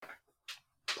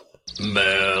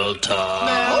Mail time.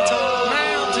 Mail time.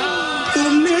 Mail time. The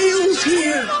mail's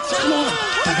here. Come on.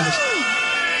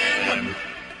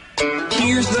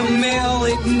 Here's the mail,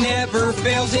 it never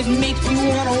fails. It makes me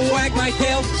want to wag my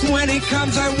tail. When it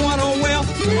comes, I want to wail.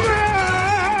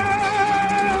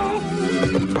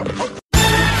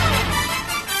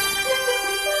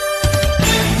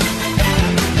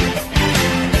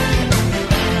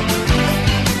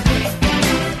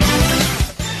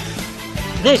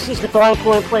 This is the Fine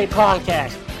Point Play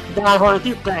Podcast, the Die-Hard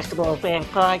Duke Basketball Fan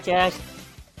Podcast,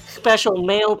 special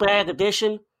mailbag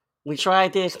edition. We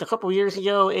tried this a couple years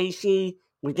ago, AC.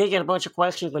 We did get a bunch of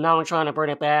questions, but now we're trying to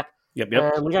bring it back. Yep.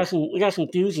 We got some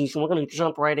doozies, and we're going to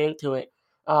jump right into it.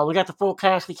 We got the full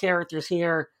cast of characters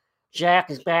here. Jack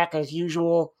is back as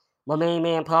usual. My main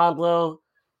man Pablo.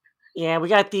 Yeah, we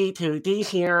got D too. D's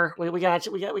here. We got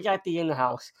D in the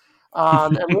house.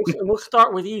 And we'll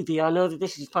start with you, D. I know that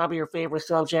this is probably your favorite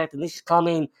subject, and this is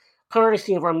coming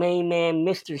courtesy of our main man,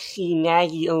 Mr. C.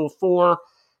 Nagy04,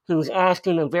 who's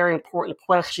asking a very important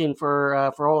question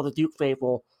for all the Duke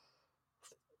faithful.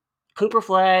 Cooper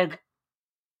Flagg,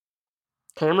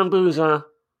 Cameron Boozer,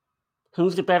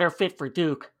 who's the better fit for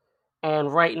Duke?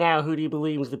 And right now, who do you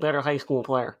believe is the better high school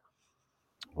player?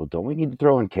 Well, don't we need to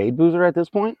throw in Cade Boozer at this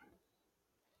point?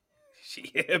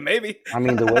 Yeah, maybe. I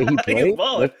mean, the way he played,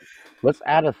 balling. let's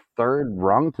add a third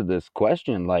rung to this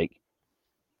question. Like,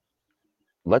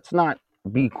 let's not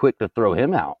be quick to throw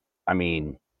him out. I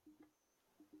mean,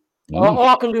 all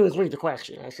I can do is read the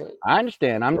question. I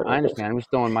understand. I understand. I'm just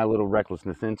throwing my little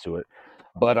recklessness into it.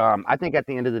 But I think at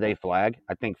the end of the day, Flagg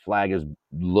has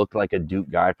looked like a Duke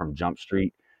guy from Jump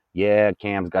Street. Yeah,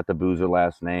 Cam's got the Boozer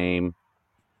last name.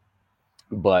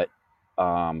 But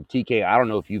TK, I don't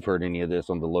know if you've heard any of this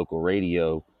on the local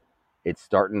radio. It's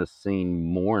starting to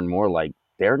seem more and more like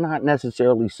they're not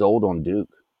necessarily sold on Duke.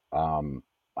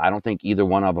 I don't think either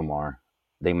one of them are.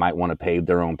 They might want to pave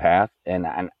their own path, and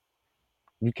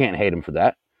you can't hate them for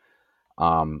that.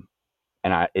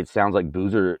 It sounds like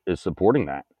Boozer is supporting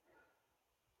that.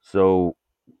 So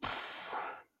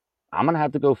I'm going to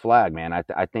have to go Flagg, man.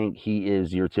 I think he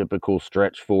is your typical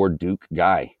stretch four Duke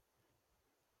guy.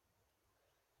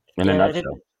 In a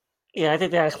nutshell. I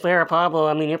think that's fair, Pablo.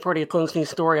 I mean, you're pretty close to the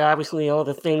story. Obviously, all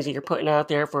the things that you're putting out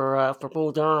there for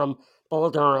Bull Durham.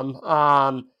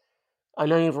 I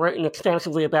know you've written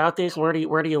extensively about this. Where do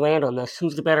you land on this?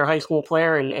 Who's the better high school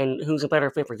player, and who's a better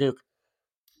fit for Duke?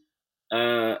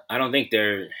 I don't think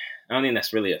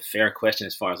that's really a fair question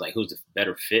as far as like who's the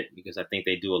better fit, because I think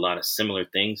they do a lot of similar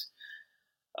things.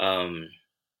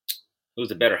 Who's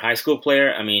the better high school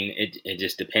player? I mean, it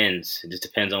just depends. It just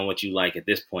depends on what you like at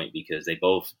this point, because they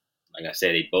both, like I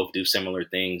said, they both do similar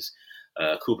things.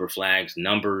 Cooper Flagg's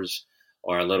numbers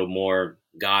are a little more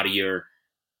gaudier,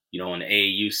 in the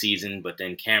AAU season, but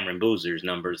then Cameron Boozer's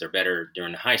numbers are better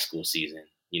during the high school season.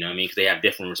 You know what I mean? Because they have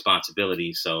different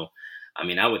responsibilities. So, I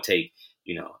mean, I would take,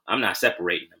 I'm not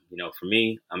separating them. For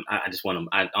me, I just want them.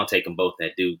 I'll take them both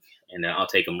at Duke, and I'll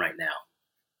take them right now.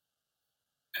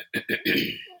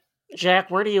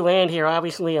 Jack, where do you land here?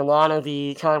 Obviously, a lot of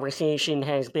the conversation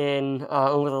has been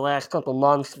over the last couple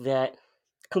months that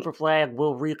Cooper Flagg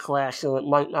will reclass, so it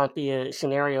might not be a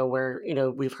scenario where,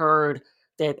 we've heard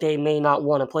that they may not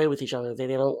want to play with each other. They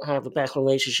don't have the best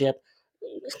relationship.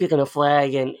 Speaking of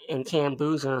Flagg and Cam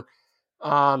Boozer,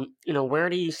 where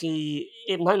do you see,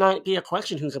 it might not be a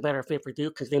question who's a better fit for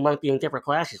Duke because they might be in different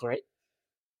classes, right?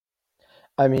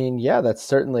 I mean, yeah, that's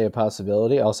certainly a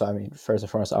possibility. Also, I mean, first and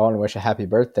foremost, I want to wish a happy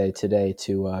birthday today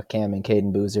to Cam and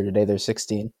Caden Boozer. Today they're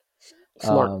 16.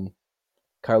 Smart.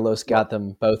 Carlos got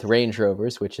them both Range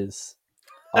Rovers, which is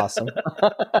awesome.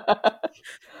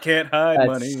 Can't hide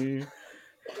money.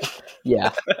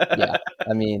 Yeah.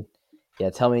 I mean, yeah.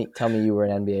 Tell me you were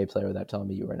an NBA player without telling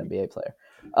me you were an NBA player.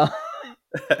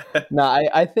 No,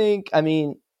 I think. I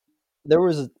mean, there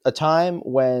was a time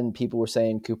when people were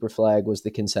saying Cooper Flagg was the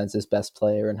consensus best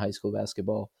player in high school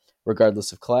basketball,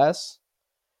 regardless of class.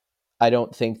 I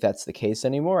don't think that's the case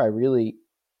anymore.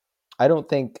 I don't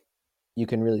think you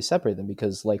can really separate them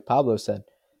because, like Pablo said,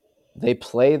 they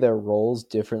play their roles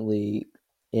differently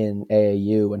in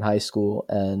AAU and high school,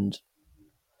 and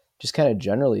just kind of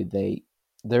generally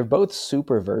they're both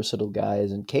super versatile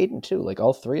guys, and Caden too, like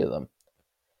all three of them.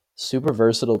 Super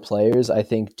versatile players. I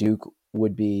think Duke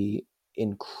would be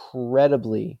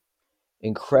incredibly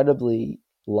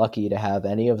lucky to have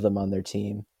any of them on their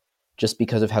team just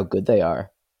because of how good they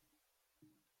are.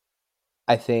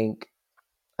 Flagg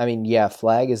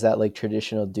is that like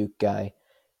traditional Duke guy.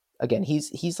 Again,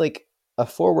 he's like a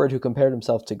forward who compared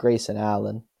himself to Grayson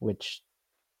Allen, which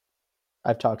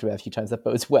I've talked about a few times. That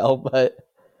bodes well, but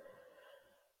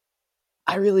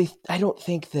I don't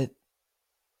think that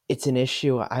it's an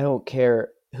issue. I don't care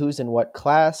who's in what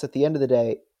class. At the end of the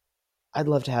day, I'd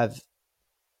love to have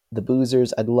the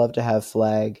Boozers. I'd love to have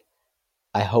Flagg.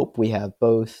 I hope we have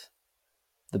both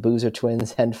the Boozer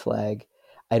twins and Flagg.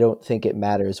 I don't think it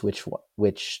matters which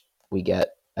we get.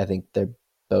 I think they're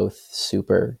both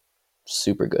super,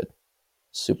 super good,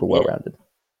 super well-rounded.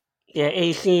 Yeah,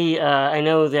 AC, I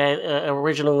know that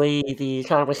originally the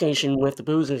conversation with the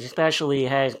Boozers especially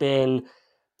has been,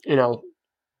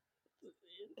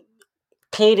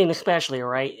 Caden especially,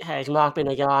 right, has not been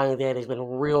a guy that has been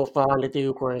real fond of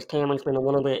Duke, whereas Cameron's been a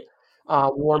little bit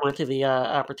warmer to the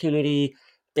opportunity.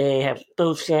 They have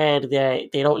both said that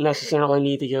they don't necessarily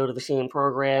need to go to the same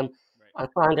program. I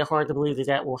find it hard to believe that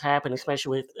that will happen,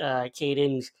 especially with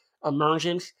Caden's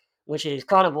emergence, which is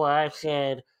kind of why I've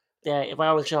said that if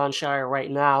I was John Shire right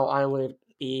now, I would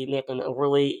be making a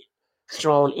really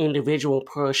strong individual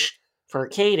push for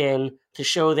Caden to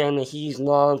show them that he's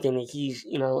loved and that he's,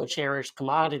 a cherished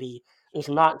commodity. It's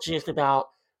not just about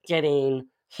getting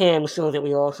him so that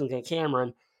we also get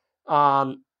Cameron.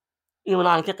 You and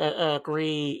I think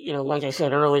agree, like I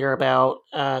said earlier about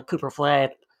Cooper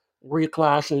Flagg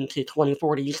reclassing to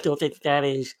 2040. You still think that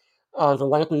is the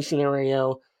likely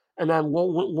scenario, and then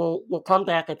we'll come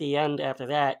back at the end after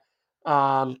that.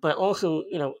 But also,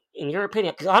 in your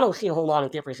opinion, because I don't see a whole lot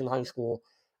of difference in high school.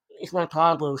 It's like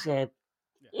Pablo said,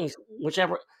 is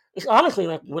whichever. It's honestly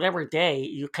like whatever day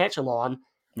you catch them on,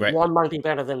 Right. one might be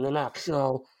better than the next.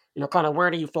 So, kind of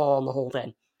where do you fall on the whole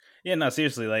thing? Yeah, no,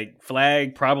 seriously. Like,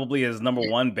 Flagg probably is number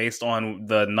one based on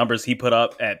the numbers he put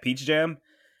up at Peach Jam.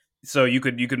 So you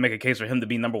could make a case for him to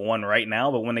be number one right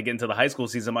now. But when they get into the high school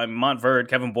season, Montverde,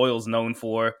 Kevin Boyle's known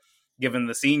for giving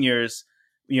the seniors,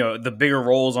 the bigger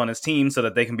roles on his team so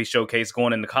that they can be showcased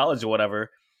going into college or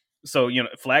whatever. So,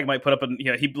 Flagg might put up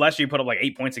he last year he put up like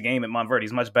 8 points a game at Montverde.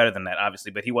 He's much better than that,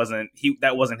 obviously, but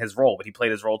that wasn't his role, but he played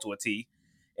his role to a T.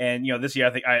 And, this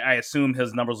year, I assume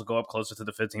his numbers will go up closer to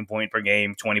the 15 point per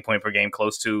game, 20 point per game,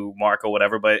 close to mark or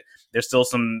whatever. But there's still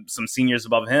some seniors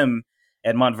above him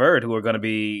at Montverde who are going to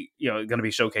be,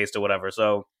 showcased or whatever.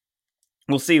 So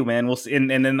we'll see, man. We'll see. And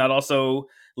then that also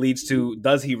leads to,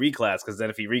 does he reclass? Because then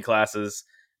if he reclasses,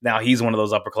 now he's one of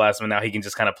those upperclassmen. Now he can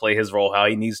just kind of play his role how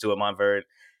he needs to at Montverde.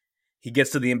 He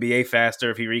gets to the NBA faster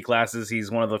if he reclasses.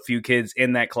 He's one of the few kids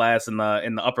in that class, in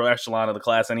the upper echelon of the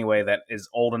class anyway, that is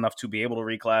old enough to be able to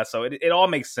reclass. So it all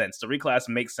makes sense. The reclass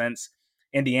makes sense.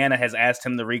 Indiana has asked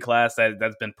him to reclass.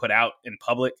 That's been put out in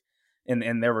public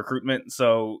in their recruitment.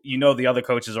 So the other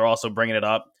coaches are also bringing it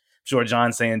up. I'm sure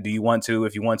John's saying, do you want to?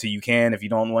 If you want to, you can. If you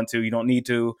don't want to, you don't need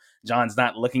to. John's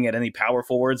not looking at any power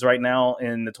forwards right now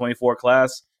in the 24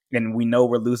 class, and we know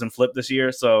we're losing Flip this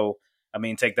year. So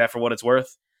take that for what it's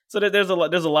worth. So there's a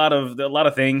lot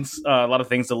of things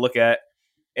to look at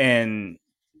and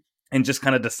just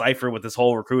kind of decipher with this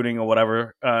whole recruiting or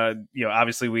whatever.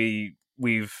 Obviously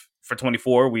we've for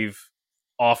 24 we've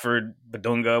offered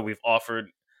Badunga, we've offered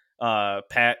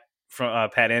Pat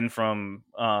in from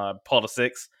Paul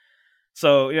VI.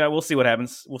 So we'll see what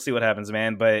happens.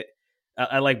 Man. But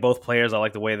I like both players. I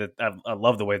like the way that I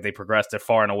love the way they progressed. They're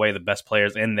far and away the best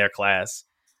players in their class.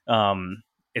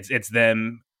 It's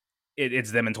them.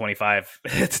 It's them in 25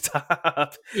 at the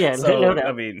top. Yeah, so, no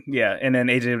doubt. And then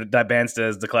AJ Dibansta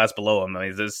is the class below him.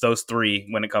 There's those three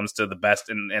when it comes to the best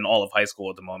in all of high school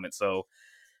at the moment. So,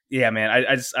 yeah, man,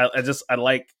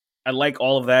 I like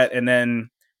all of that. And then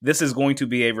this is going to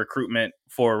be a recruitment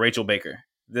for Rachel Baker.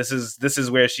 This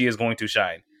is where she is going to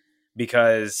shine,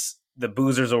 because the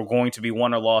Boozers are going to be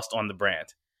won or lost on the brand.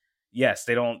 Yes,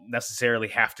 they don't necessarily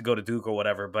have to go to Duke or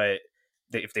whatever, but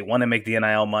if they want to make the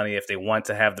NIL money, if they want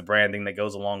to have the branding that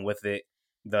goes along with it,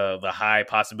 the high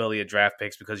possibility of draft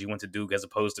picks because you went to Duke as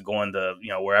opposed to going to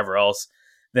wherever else,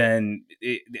 then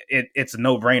it's a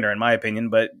no-brainer in my opinion.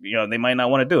 But they might not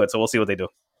want to do it, so we'll see what they do.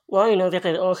 Well, they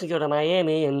could also go to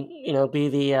Miami and be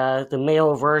the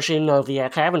male version of the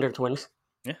Cavender twins.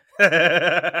 Yeah.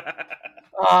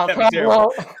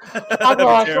 Pablo,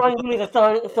 trying to give me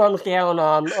the thumbs down.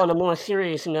 On a more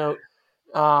serious note,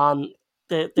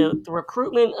 the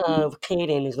recruitment of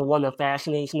Caden is the one that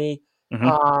fascinates me.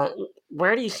 Mm-hmm.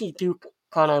 Where do you see Duke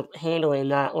kind of handling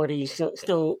that, or do you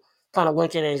still kind of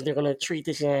look at it as they're going to treat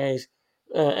this as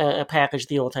a package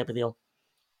deal type of deal?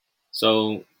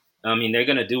 So, they're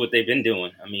going to do what they've been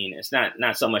doing. It's not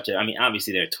so much.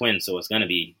 Obviously they're twins, so it's going to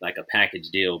be like a package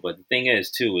deal. But the thing is,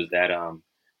 too, is that,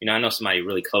 I know somebody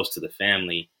really close to the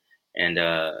family, and,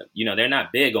 they're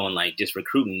not big on like just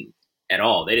recruiting at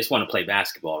all. They just want to play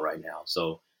basketball right now.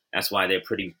 So that's why they're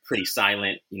pretty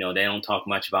silent. They don't talk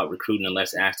much about recruiting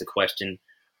unless asked a question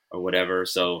or whatever.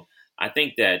 So I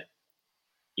think that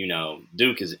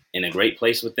Duke is in a great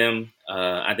place with them.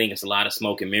 I think it's a lot of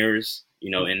smoke and mirrors,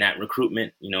 in that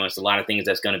recruitment. It's a lot of things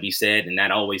that's going to be said, and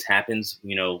that always happens,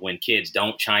 when kids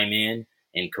don't chime in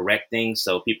and correct things.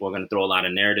 So people are going to throw a lot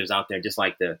of narratives out there, just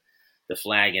like the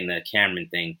Flagg and the Cameron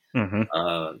thing.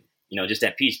 Mm-hmm. Just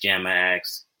at Peach Jam, I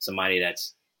asked somebody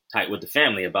that's tight with the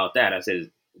family about that. I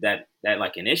said, that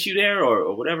like an issue there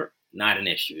or whatever? Not an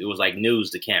issue. It was like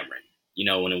news to Cameron,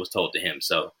 when it was told to him.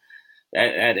 So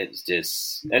that's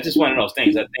just one of those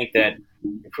things. I think that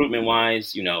recruitment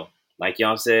wise, like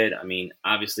y'all said, I mean,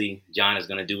 obviously John is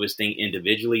going to do his thing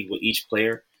individually with each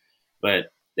player,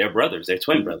 but they're brothers, they're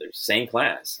twin brothers, same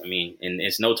class. I mean, and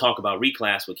it's no talk about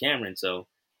reclass with Cameron, so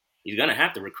he's going to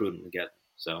have to recruit them together.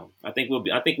 So I think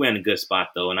we're in a good spot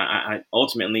though, and I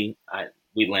ultimately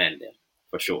we land them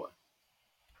for sure.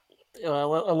 I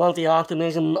love the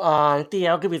optimism. Thea,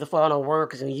 I'll give you the final word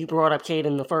because you brought up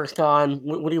Caden the first time.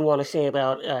 What do you want to say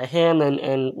about him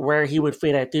and where he would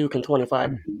fit at Duke in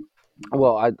 25?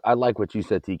 Well, I like what you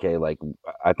said, TK. Like,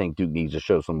 I think Duke needs to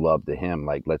show some love to him.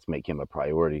 Like, let's make him a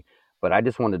priority. But I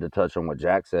just wanted to touch on what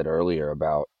Jack said earlier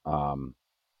about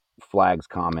Flagg's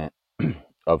comment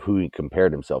of who he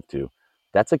compared himself to.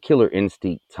 That's a killer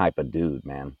instinct type of dude,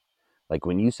 man. Like,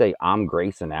 when you say, I'm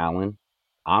Grayson Allen,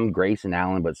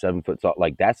 but 7 foot tall.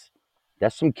 Like, that's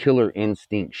some killer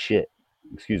instinct shit.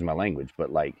 Excuse my language,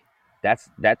 but like, that's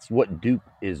what Duke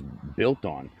is built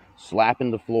on.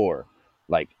 Slapping the floor,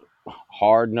 like,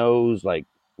 hard nose, like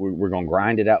we're gonna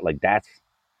grind it out. Like, that's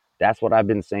what I've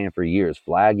been saying for years.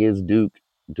 Flagg is Duke,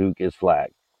 Duke is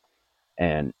Flagg.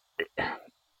 And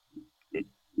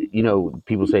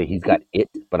people say he's got it,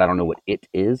 but I don't know what it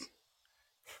is.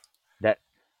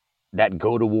 That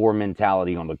go to war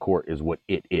mentality on the court is what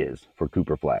it is for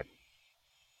Cooper Flagg.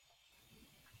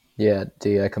 Yeah,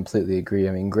 D, I completely agree.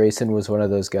 I mean, Grayson was one of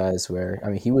those guys where, I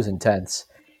mean, he was intense.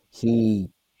 He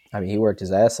worked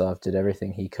his ass off, did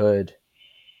everything he could.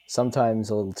 Sometimes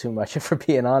a little too much, if we're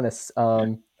being honest.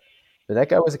 But that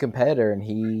guy was a competitor, and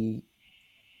he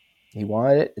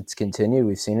wanted it. It's continued.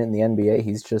 We've seen it in the NBA.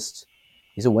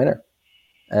 He's a winner.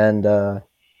 And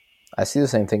I see the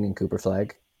same thing in Cooper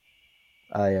Flagg.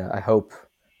 I hope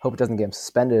it doesn't get him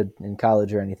suspended in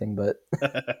college or anything, but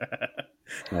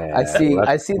Yeah, I see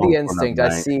the instinct.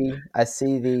 Night. I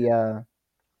see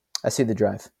the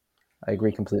drive. I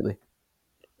agree completely.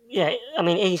 Yeah, I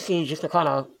mean, AC, just to kind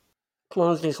of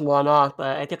close this one off,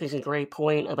 I think it's a great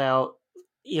point about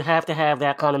you have to have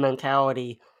that kind of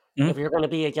mentality. Mhm. If you're going to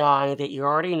be a guy that you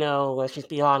already know, let's just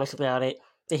be honest about it,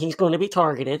 that he's going to be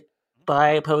targeted by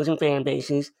opposing fan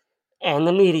bases and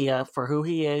the media for who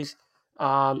he is.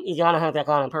 You got to have that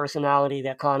kind of personality,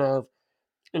 that kind of,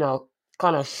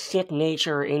 kind of sick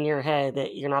nature in your head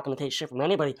that you're not going to take shit from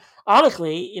anybody.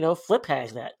 Honestly, Flip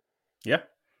has that. Yeah.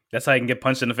 That's how you can get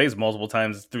punched in the face multiple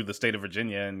times through the state of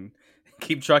Virginia and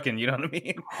keep trucking, you know what I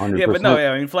mean? 100%. Yeah, but no,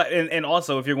 yeah, I mean, and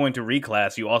also if you're going to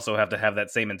reclass, you also have to have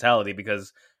that same mentality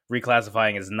because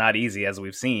reclassifying is not easy, as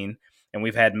we've seen. And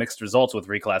we've had mixed results with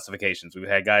reclassifications. We've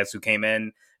had guys who came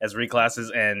in as reclasses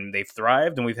and they've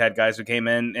thrived, and we've had guys who came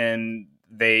in and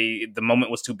the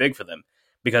moment was too big for them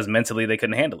because mentally they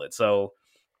couldn't handle it. So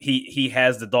he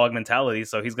has the dog mentality,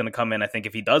 so he's going to come in. I think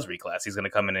if he does reclass, he's going to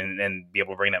come in and be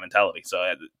able to bring that mentality.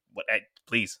 So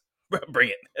please bring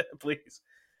it, please.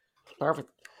 Perfect.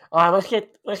 All right,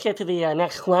 let's get to the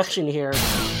next question here.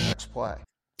 Let's play.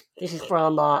 This is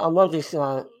from I love this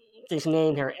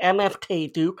name here,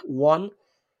 MFK Duke 1.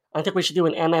 I think we should do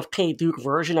an MFK Duke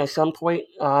version at some point,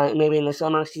 maybe in the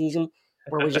summer season,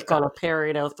 where we just kind of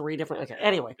parry out 3 different. Okay,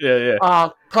 anyway. Yeah.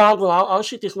 Pablo, I'll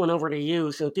shoot this one over to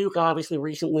you. So Duke obviously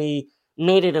recently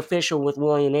made it official with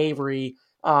William Avery,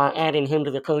 adding him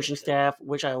to the coaching staff,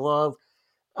 which I love.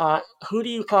 Who do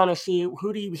you kind of see?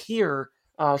 Who do you hear?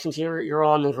 Since you're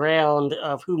on the ground,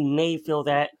 of who may fill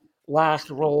that last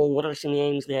role? What are some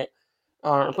names that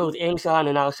are both inside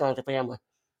and outside the family?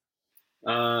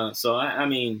 So I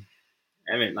mean,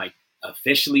 I haven't like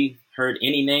officially heard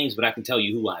any names, but I can tell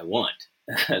you who I want.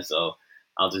 So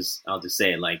I'll just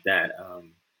say it like that.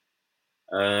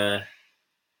 I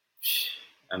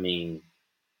mean,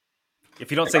 if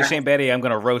you don't say Shane Battier, I'm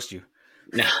going to roast you.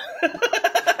 No.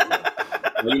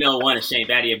 Well, one is Shane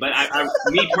Battier, but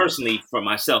me personally, for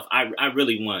myself, I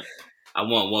want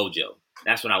Wojo.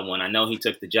 That's what I want. I know he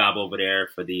took the job over there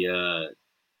for the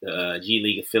G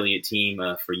League affiliate team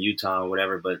for Utah or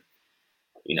whatever, but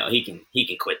he can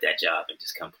quit that job and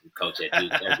just come coach at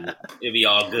Duke. It'll be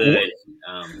all good.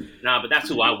 But that's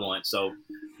who I want. So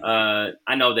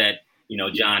I know that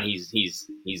John, he's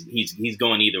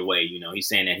going either way. He's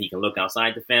saying that he can look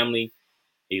outside the family,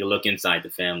 he can look inside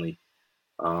the family.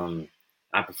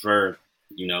 I prefer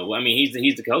I mean,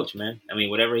 he's the coach, man. I mean,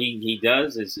 whatever he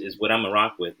does is what I'm gonna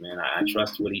rock with, man. I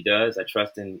trust what he does. I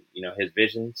trust in his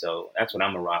vision. So that's what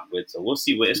I'm gonna rock with. So we'll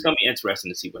see. It's gonna be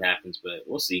interesting to see what happens, but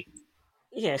we'll see.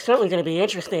 Yeah, it's certainly going to be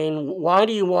interesting. Why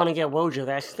do you want to get Wojo?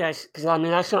 That's because I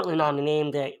mean that's certainly not a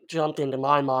name that jumped into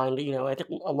my mind. I think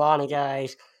a lot of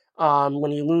guys,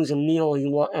 when you lose a meal,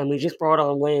 you want, and we just brought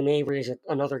on William Avery as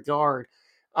another guard.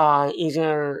 Is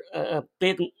there a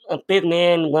big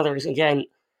man, whether it's again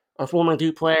a former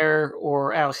Duke player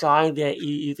or outside, that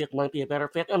you think might be a better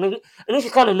fit? I mean, and this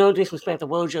is kind of no disrespect to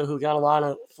Wojo, who got a lot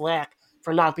of flack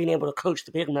for not being able to coach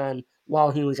the big man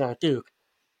while he was at Duke.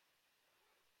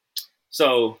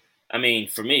 So, I mean,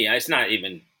 for me, it's not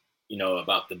even,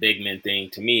 about the big men thing.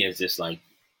 To me, it's just like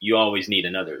you always need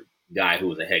another guy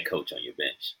who is a head coach on your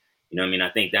bench. You know what I mean? I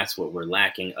think that's what we're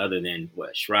lacking other than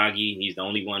Schragi. He's the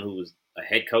only one who was a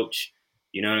head coach.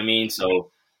 You know what I mean?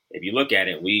 So if you look at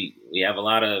it, we have a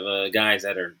lot of guys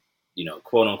that are,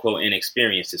 quote unquote,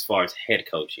 inexperienced as far as head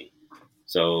coaching.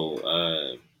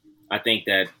 So I think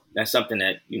that's something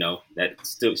that, that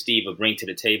still Steve will bring to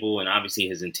the table, and obviously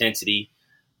his intensity.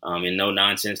 And no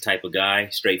nonsense type of guy,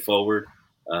 straightforward,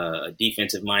 a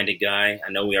defensive minded guy.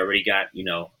 I know we already got,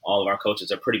 all of our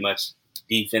coaches are pretty much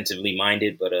defensively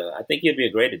minded, but I think he'd be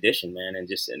a great addition, man. And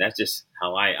that's just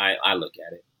how I look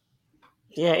at it.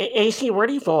 Yeah, AC, where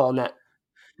do you fall on that?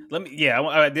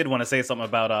 I did want to say something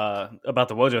about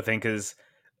the Wojo thing, because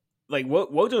like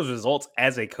Wojo's results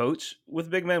as a coach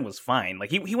with big men was fine. Like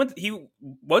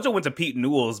Wojo went to Pete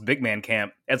Newell's big man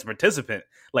camp as a participant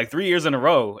like 3 years in a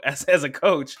row as a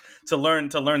coach to learn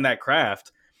that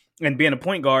craft. And being a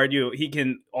point guard, he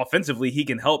can offensively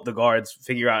help the guards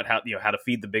figure out how to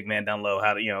feed the big man down low,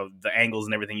 how to the angles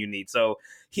and everything you need. So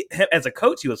as a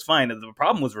coach, he was fine. The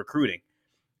problem was recruiting.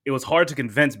 It was hard to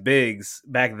convince bigs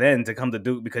back then to come to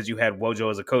Duke because you had Wojo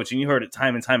as a coach, and you heard it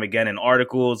time and time again in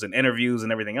articles and interviews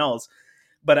and everything else.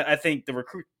 But I think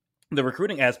the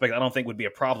recruiting aspect, I don't think would be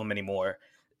a problem anymore.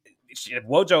 If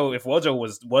Wojo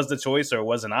was the choice or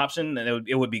was an option, then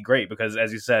it would be great, because,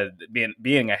 as you said,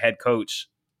 being a head coach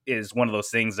is one of those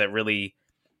things that really,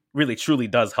 really, truly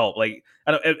does help. Like,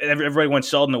 everybody wants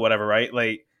Sheldon or whatever, right?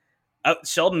 Like,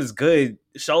 Sheldon is good.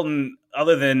 Sheldon,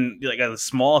 other than like a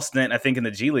small stint, I think, in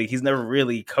the G League, he's never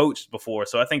really coached before.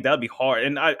 So I think that would be hard.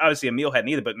 And obviously Emil hadn't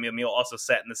either, but Emil also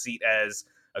sat in the seat as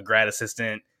a grad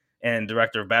assistant and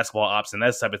director of basketball ops and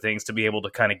that type of things to be able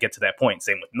to kind of get to that point.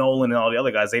 Same with Nolan and all the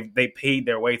other guys. They paid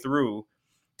their way through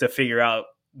to figure out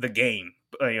the game,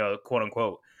 quote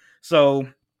unquote. So,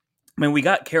 I mean, we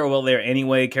got Carrawell there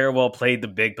anyway. Carrawell played the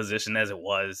big position as it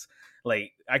was.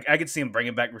 Like, I could see him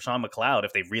bringing back Rashawn McLeod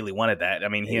if they really wanted that. I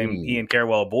mean, he and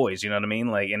Carrawell boys, you know what I mean?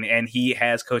 Like, and he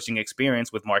has coaching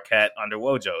experience with Marquette under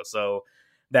Wojo, so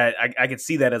that I could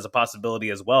see that as a possibility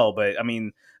as well. But I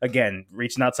mean, again,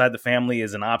 reaching outside the family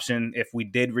is an option. If we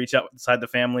did reach outside the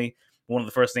family, one of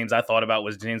the first names I thought about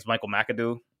was James Michael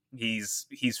McAdoo. He's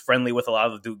friendly with a lot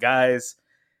of the Duke guys.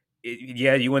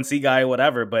 UNC guy,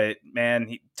 whatever, but man,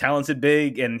 he talented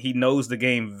big, and he knows the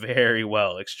game very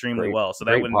well, extremely well. So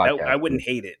I wouldn't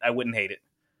hate it. I wouldn't hate it.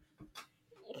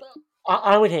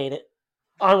 I would hate it.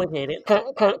 I would hate it.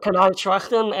 Can I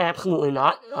trust him? Absolutely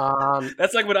not.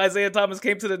 That's like when Isaiah Thomas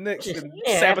came to the Knicks and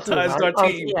sabotaged our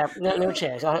team. No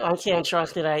chance. I can't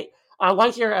trust it. I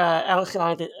like your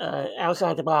outside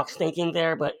the box thinking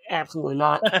there, but absolutely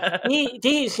not.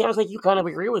 D, sounds like you kind of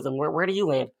agree with him. Where do you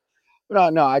land?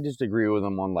 No, I just agree with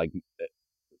him on, like,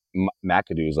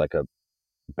 McAdoo is like a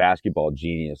basketball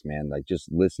genius, man. Like, just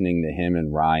listening to him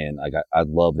and Ryan, like, I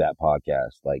love that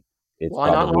podcast. Like, it's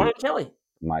Why not Ryan Kelly?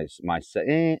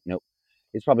 Nope.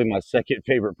 It's probably my second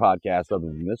favorite podcast other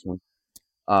than this one.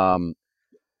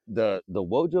 The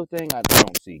Wojo thing, I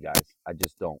don't see, guys. I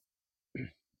just don't.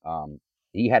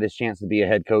 He had his chance to be a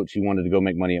head coach. He wanted to go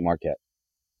make money at Marquette.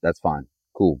 That's fine.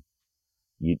 Cool.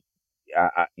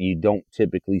 You don't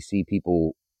typically see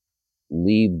people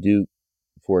leave Duke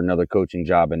for another coaching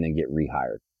job and then get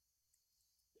rehired.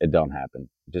 It don't happen.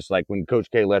 Just like when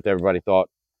Coach K left, everybody thought,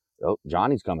 oh,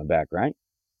 Johnny's coming back, right?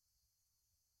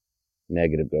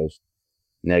 Negative, Ghost.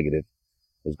 Negative.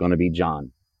 Is going to be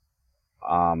John.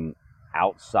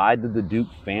 Outside of the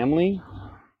Duke family,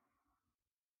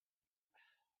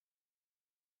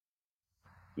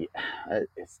 yeah,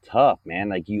 it's tough, man.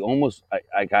 Like,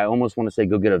 I almost want to say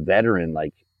go get a veteran,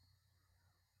 like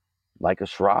a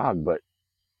Schrag, but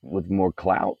with more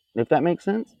clout, if that makes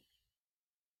sense.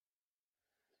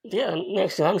 Yeah,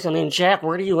 makes sense. I mean, Jack,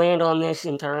 where do you land on this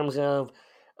in terms of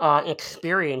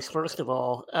experience? First of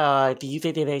all, do you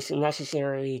think that it's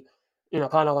necessary?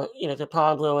 Kind of to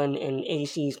Pablo and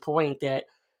AC's point that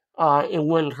it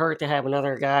wouldn't hurt to have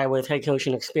another guy with head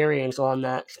coaching experience on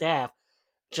that staff.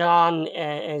 John,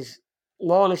 as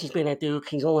long as he's been at Duke,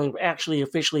 he's only actually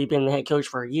officially been the head coach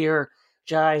for a year.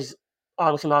 Jai's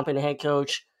obviously not been the head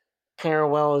coach.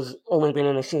 Carrawell's only been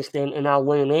an assistant, and now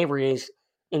William Avery is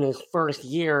in his first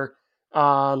year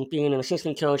being an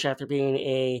assistant coach after being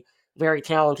a very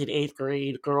talented 8th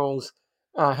grade girls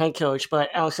head coach. But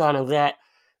outside of that,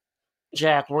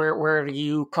 Jack, where do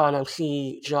you kind of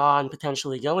see John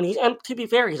potentially going? And to be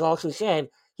fair, he's also said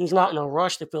he's not in a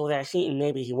rush to fill that seat, and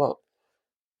maybe he won't.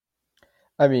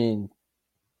 I mean,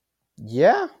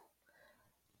 yeah,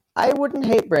 I wouldn't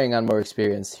hate bringing on more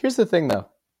experience. Here's the thing, though.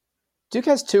 Duke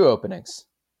has 2 openings.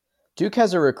 Duke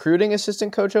has a recruiting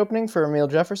assistant coach opening for Emil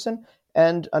Jefferson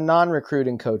and a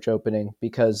non-recruiting coach opening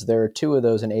because there are 2 of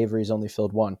those and Avery's only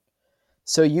filled 1.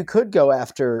 So you could go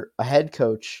after a head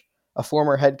coach, a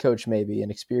former head coach maybe, an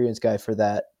experienced guy for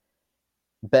that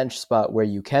bench spot where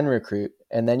you can recruit,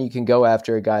 and then you can go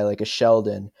after a guy like a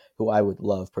Sheldon, who I would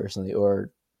love personally, or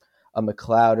a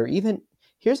McLeod, or even,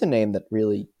 here's a name that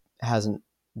really hasn't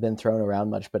been thrown around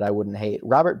much, but I wouldn't hate,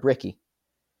 Robert Brickey.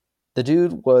 The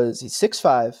dude he's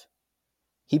 6'5".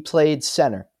 He played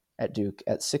center at Duke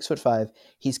at 6'5".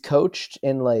 He's coached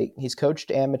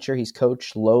amateur, he's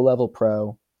coached low-level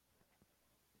pro.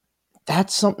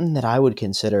 That's something that I would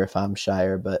consider if I'm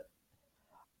Shire, but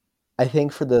I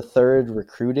think for the 3rd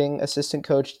recruiting assistant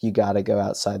coach, you got to go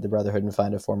outside the Brotherhood and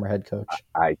find a former head coach.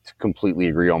 I completely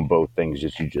agree on both things you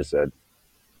just said.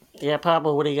 Yeah,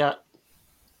 Pablo, what do you got?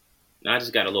 I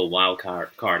just got a little wild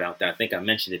card out there. I think I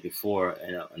mentioned it before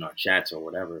in our chats or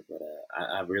whatever, but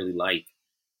I really like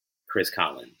Chris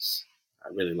Collins. I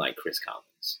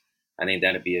think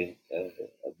that'd be a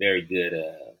very good,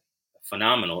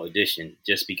 phenomenal addition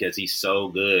just because he's so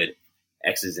good,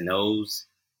 X's and O's.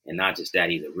 And not just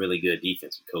that, he's a really good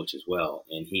defensive coach as well.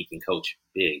 And he can coach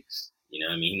bigs. You know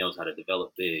what I mean? He knows how to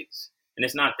develop bigs. And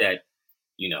it's not that,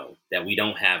 that we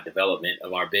don't have development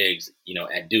of our bigs,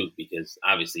 at Duke, because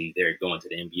obviously they're going to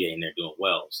the NBA and they're doing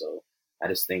well. So I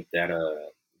just think that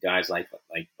guys like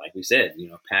we said,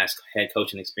 past head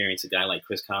coaching experience, a guy like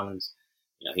Chris Collins,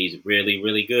 he's really,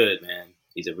 really good, man.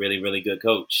 He's a really, really good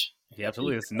coach. Yeah,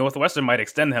 absolutely. Northwestern might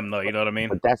extend him, though. You know what I mean?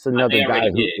 But that's another guy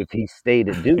who, if he stayed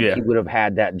at Duke, he would have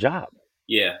had that job.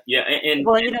 Yeah, and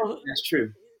well, that's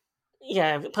true.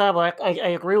 Yeah, Pablo, I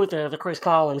agree with the Chris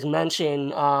Collins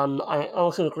mention. I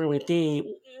also agree with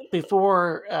D.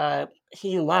 Before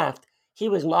he left, he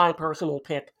was my personal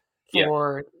pick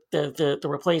for the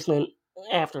replacement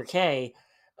after K.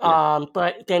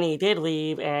 But then he did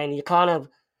leave, and you kind of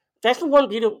that's the one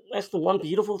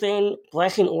beautiful thing,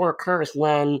 blessing or curse.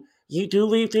 When you do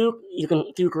leave Duke, you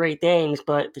can do great things,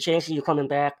 but the chances of you coming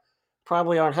back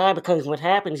probably aren't high because what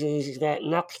happens is that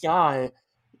next guy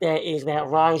that is that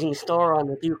rising star on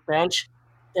the Duke bench,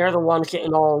 they're the ones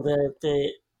getting all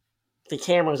the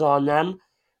cameras on them.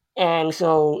 And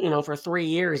so, for 3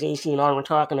 years, AC and I were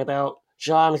talking about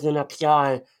John is the next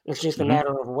guy. It's just a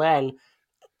matter of when.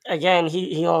 Again,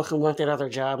 he also went at other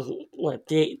jobs,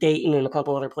 Dayton and a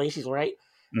couple other places, right?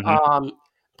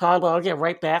 Pablo, I'll get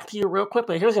right back to you real quick,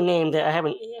 but here's a name that I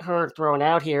haven't heard thrown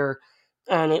out here,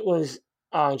 and it was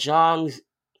John's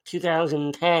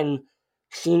 2010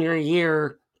 senior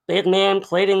year. Big man,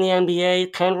 played in the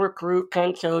NBA, can recruit,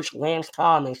 can coach, Lance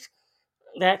Thomas.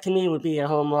 That to me would be a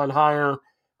home run hire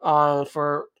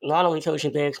for not only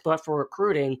coaching bigs, but for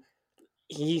recruiting.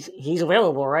 He's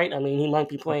available, right? I mean, he might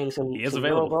be playing some. He is some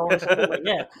available. or something, but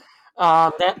yeah.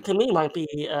 That to me might be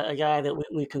a guy that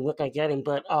we can look at getting.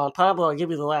 But Pablo, I'll give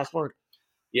you the last word.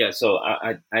 Yeah, so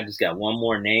I just got one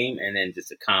more name and then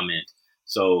just a comment.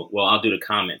 So, I'll do the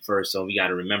comment first. So we got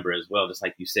to remember as well, just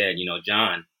like you said,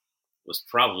 John was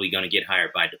probably going to get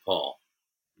hired by DePaul.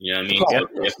 You know what I mean? So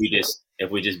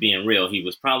if we just being real, he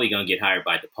was probably going to get hired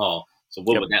by DePaul. So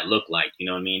what would that look like? You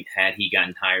know what I mean? Had he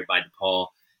gotten hired by DePaul,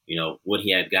 would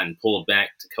he have gotten pulled back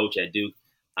to coach at Duke?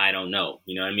 I don't know.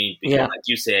 You know what I mean? Because like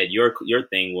you said, your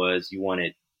thing was you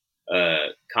wanted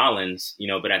Collins,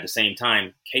 but at the same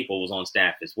time, Capel was on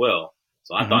staff as well.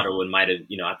 So I thought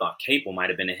I thought Capel might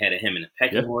have been ahead of him in the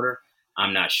pecking order.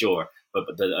 I'm not sure.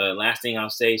 But the last thing I'll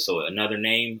say, so another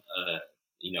name,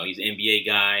 he's an NBA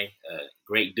guy,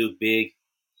 great Duke big.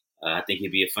 I think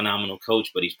he'd be a phenomenal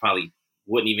coach, but he's probably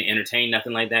wouldn't even entertain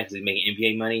nothing like that because he's making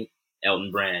NBA money.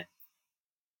 Elton Brand.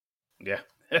 Yeah.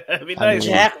 That'd be nice.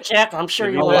 Jack, I'm sure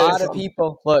you a lot of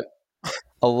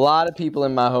people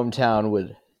in my hometown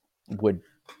would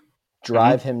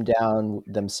drive him down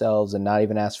themselves and not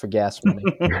even ask for gas money.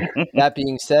 That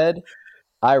being said,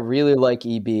 I really like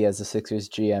EB as the Sixers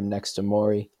GM next to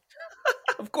Morey.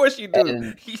 Of course you do.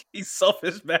 And- He's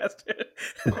selfish bastard.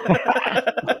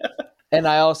 And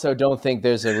I also don't think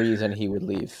there's a reason he would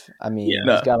leave. I mean,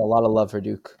 Yeah. he's got a lot of love for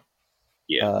Duke.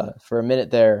 Yeah. For a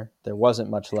minute there wasn't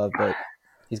much love, but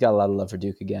he's got a lot of love for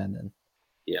Duke again. And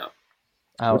Yeah.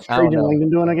 What's I don't Trajan know. Langdon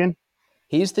doing again?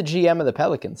 He's the GM of the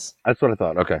Pelicans. That's what I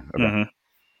thought. Okay. Mhm.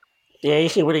 Yeah, you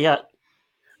see what he got.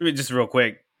 Just real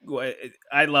quick,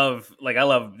 I love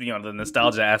the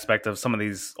nostalgia aspect of some of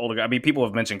these older guys. I mean, people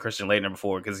have mentioned Christian Laettner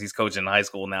before because he's coaching high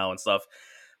school now and stuff.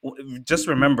 Just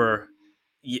remember,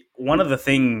 one of the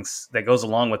things that goes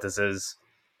along with this is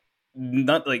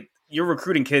not like you're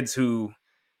recruiting kids who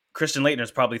Christian Laettner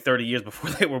is probably 30 years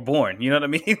before they were born. You know what I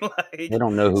mean? Like, They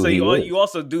don't know who so he is. you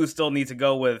also do still need to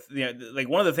go with, like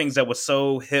one of the things that was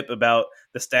so hip about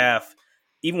the staff,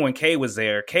 even when Kay was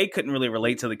there, Kay couldn't really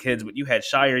relate to the kids, but you had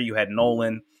Shire, you had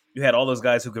Nolan, you had all those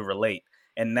guys who could relate.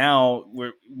 And now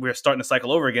we're starting to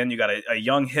cycle over again. You got a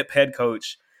young hip head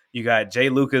coach. You got Jay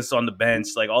Lucas on the bench,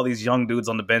 like all these young dudes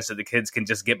on the bench that the kids can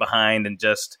just get behind and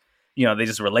just, they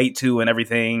just relate to and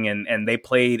everything. And they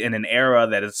played in an era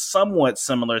that is somewhat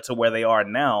similar to where they are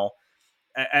now.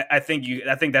 I think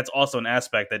that's also an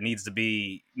aspect that needs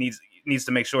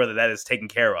to make sure that is taken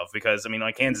care of, because I mean,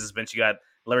 on Kansas bench, you got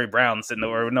Larry Brown sitting there,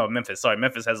 or no, Memphis. Sorry,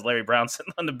 Memphis has Larry Brown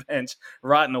sitting on the bench,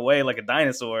 rotting away like a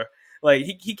dinosaur. Like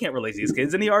he can't relate to these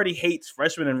kids, and he already hates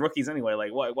freshmen and rookies anyway.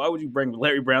 Like why would you bring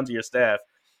Larry Brown to your staff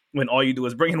when all you do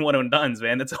is bring in one and dones,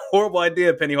 man? That's a horrible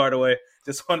idea, Penny Hardaway.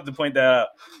 Just wanted to point that out.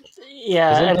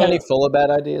 Yeah, Isn't and Penny full of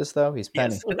bad ideas, though? He's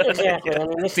Penny. Yes. exactly. I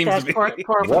mean, this Seems guy's to be. par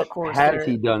for the What course. has there.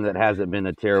 he done that hasn't been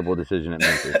a terrible decision at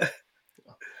Memphis?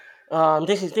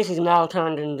 This is now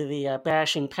turned into the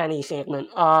bashing Penny segment.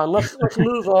 Let's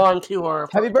move on to our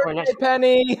Happy to our birthday, next.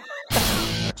 Penny!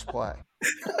 Next play.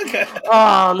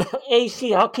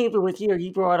 AC, I'll keep it with you.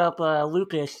 You brought up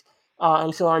Lucas,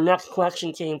 and so our next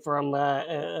question came from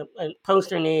a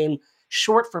poster named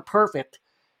Short for Perfect.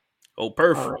 Oh,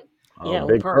 perfect. Yeah,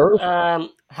 Big Perf.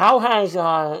 How has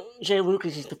Jay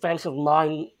Lucas's defensive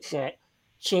mindset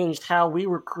changed how we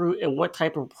recruit and what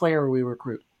type of player we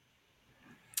recruit?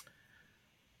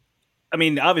 I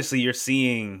mean, obviously you're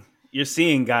seeing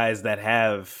guys that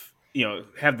have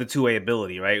the two-way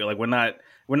ability, right? Like we're not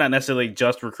necessarily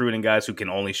just recruiting guys who can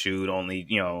only shoot,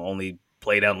 only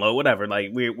play down low, whatever.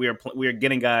 Like we're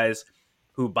getting guys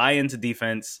who buy into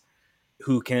defense,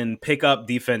 who can pick up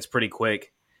defense pretty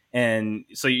quick. And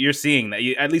so you're seeing that,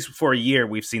 at least for a year,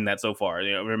 we've seen that so far.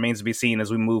 It remains to be seen as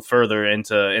we move further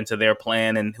into their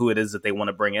plan and who it is that they want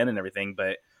to bring in and everything.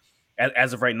 But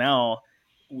as of right now,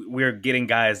 we're getting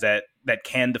guys that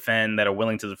can defend, that are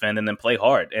willing to defend, and then play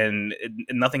hard. And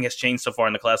nothing has changed so far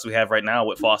in the class we have right now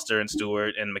with Foster and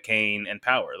Stewart and McCain and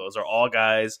Power. Those are all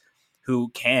guys who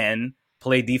can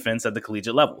play defense at the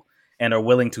collegiate level and are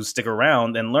willing to stick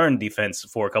around and learn defense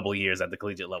for a couple of years at the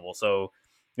collegiate level. So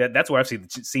that's where I've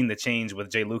seen the change with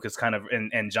Jay Lucas kind of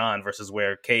and John versus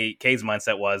where K's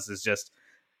mindset is just,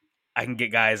 I can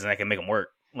get guys and I can make them work.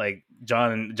 Like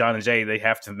John and Jay, they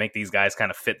have to make these guys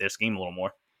kind of fit their scheme a little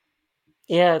more.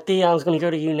 Yeah, Theo, I was going to go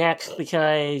to you next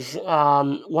because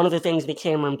one of the things that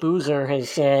Cameron Boozer has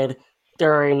said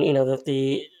during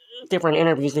the different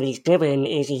interviews that he's given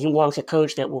is he wants a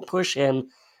coach that will push him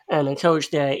and a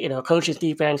coach that coaches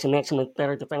defense and makes him a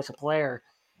better defensive player.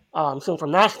 So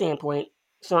from that standpoint,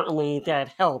 certainly that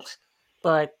helps.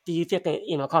 But do you think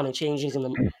that kind of changes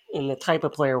in the type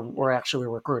of player we're actually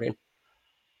recruiting?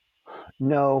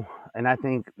 No, and I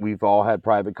think we've all had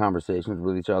private conversations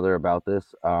with each other about this.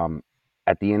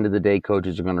 At the end of the day,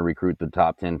 coaches are going to recruit the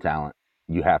top 10 talent.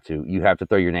 You have to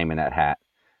throw your name in that hat.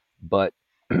 But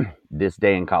this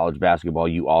day in college basketball,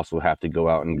 you also have to go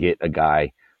out and get a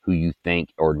guy who you think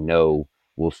or know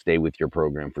will stay with your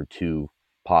program for 2,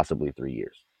 possibly 3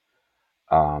 years.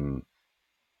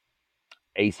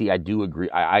 AC, I do agree.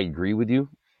 I agree with you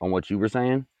on what you were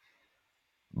saying.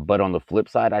 But on the flip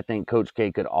side, I think Coach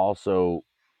K could also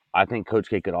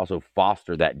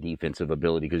foster that defensive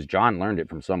ability because John learned it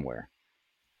from somewhere.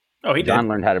 Oh, he did. John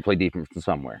learned how to play defense from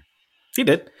somewhere. He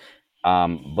did.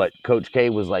 But Coach K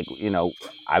was like,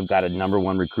 I've got a number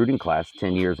 1 recruiting class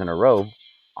 10 years in a row.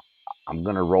 I'm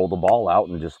going to roll the ball out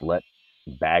and just let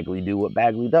Bagley do what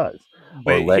Bagley does.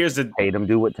 But or let here's the Tatum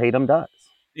do what Tatum does.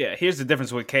 Yeah, here's the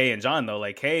difference with K and John, though.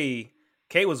 Like, K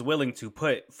was willing to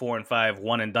put 4 and 5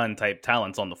 one-and-done type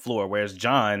talents on the floor, whereas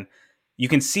John, you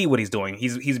can see what he's doing.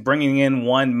 He's bringing in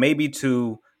 1, maybe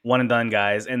 2 one-and-done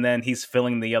guys, and then he's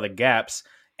filling the other gaps,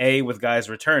 A, with guys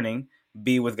returning,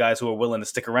 B, with guys who are willing to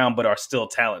stick around but are still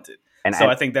talented. And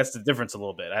I think that's the difference a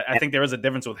little bit. I think there is a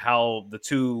difference with how the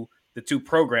two the two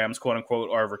programs, quote unquote,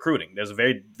 are recruiting. There's a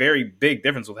very, very big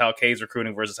difference with how K's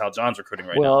recruiting versus how John's recruiting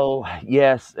right now. Well,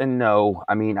 yes and no.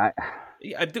 I mean,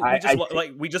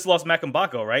 we just lost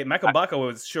Macambako, right? Macambako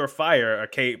was surefire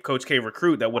a Coach K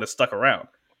recruit that would have stuck around.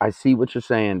 I see what you're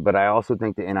saying, but I also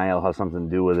think the NIL has something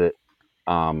to do with it.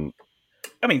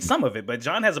 I mean, some of it, but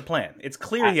John has a plan. It's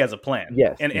clear he has a plan.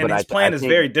 Yes, and his plan is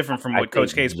very different from what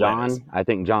Coach K's plan is. I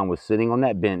think John was sitting on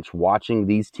that bench watching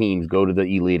these teams go to the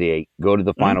Elite Eight, go to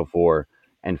the Final Four,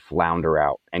 and flounder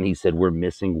out. And he said, "We're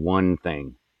missing one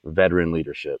thing: veteran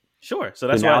leadership." Sure. So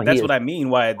that's what I mean.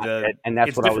 Why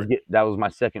that's what different. That was my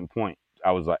second point.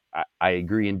 I was like, I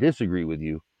agree and disagree with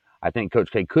you. I think Coach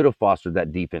K could have fostered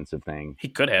that defensive thing. He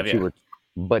could have, yeah.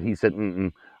 But he said,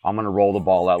 "I'm going to roll the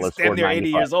ball out. Let's score 95." 80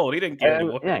 years old. He didn't care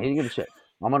anymore. Yeah, he didn't give a shit.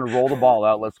 I'm going to roll the ball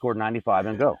out. Let's score 95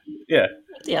 and go. Yeah.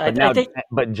 Yeah,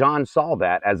 but John saw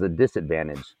that as a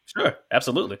disadvantage. Sure,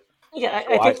 absolutely. Yeah,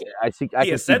 I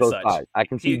can see both sides. I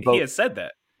can see both. He has said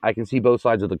that. I can see both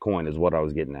sides of the coin is what I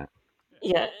was getting at.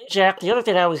 Yeah, Jack, the other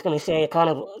thing I was going to say, kind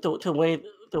of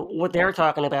what they're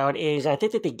talking about is I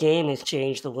think that the game has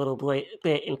changed a little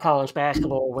bit in college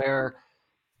basketball where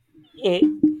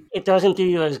it doesn't do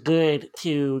you as good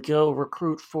to go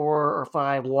recruit 4 or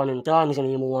 5 one-and-dones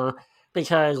anymore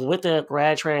because with the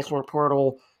grad transfer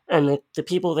portal and the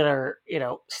people that are,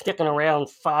 sticking around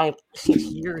 5-6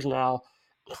 years now,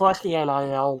 plus the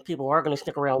NIL, people are going to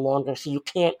stick around longer, so you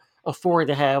can't afford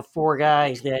to have 4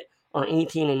 guys that are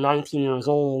 18 and 19 years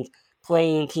old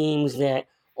playing teams that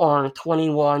are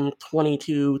 21,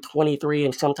 22, 23,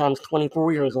 and sometimes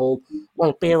 24 years old,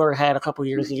 like Baylor had a couple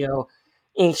years ago.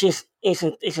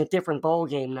 It's a different ball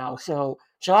game now. So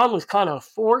John was kind of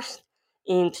forced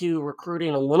into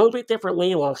recruiting a little bit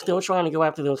differently while still trying to go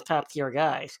after those top tier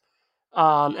guys,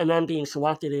 and then being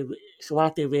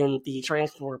selective in the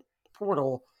transfer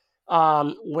portal.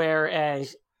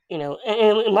 Whereas and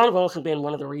it might have also been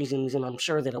one of the reasons, and I'm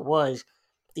sure that it was,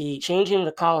 the changing of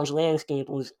the college landscape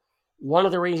was one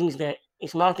of the reasons that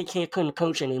it's not that Kid couldn't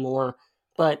coach anymore,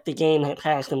 but the game had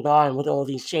passed him by with all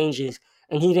these changes,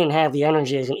 and he didn't have the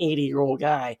energy as an 80-year-old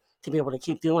guy to be able to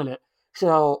keep doing it.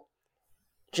 So,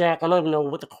 Jack, I don't even know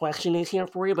what the question is here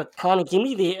for you, but kind of give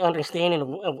me the understanding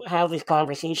of how this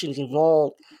conversation's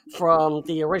evolved from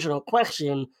the original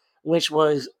question, which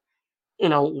was,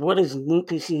 what is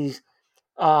Lucas's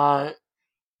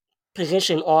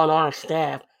position on our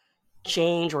staff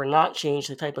change or not change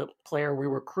the type of player we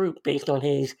recruit based on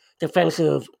his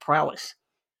defensive prowess?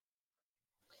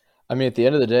 I mean, at the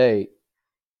end of the day,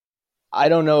 I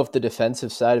don't know if the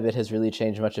defensive side of it has really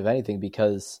changed much of anything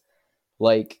because,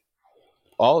 like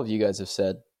all of you guys have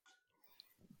said,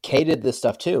 K did this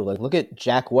stuff too. Like, look at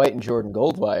Jack White and Jordan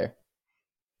Goldwire.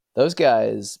 Those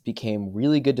guys became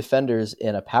really good defenders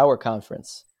in a power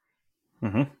conference.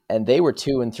 Mm-hmm. And they were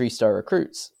 2- and 3-star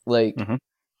recruits. Like,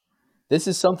 This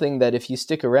is something that if you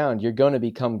stick around, you're going to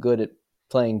become good at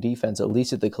playing defense, at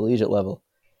least at the collegiate level,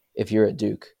 if you're at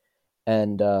Duke.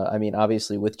 And,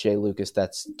 obviously with Jay Lucas,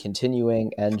 that's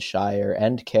continuing, and Shire,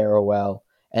 and Carrawell,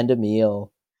 and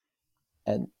Emil.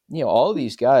 And, all of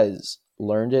these guys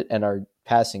learned it and are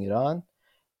passing it on.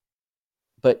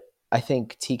 But I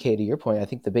think, TK, to your point, I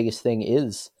think the biggest thing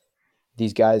is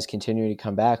these guys continuing to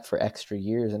come back for extra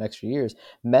years and extra years.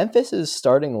 Memphis's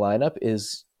starting lineup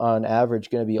is on average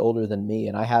going to be older than me,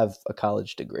 and I have a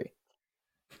college degree.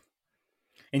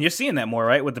 And you're seeing that more,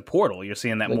 right? With the portal, you're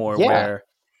seeing that more where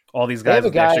all these guys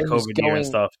with the extra COVID year and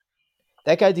stuff.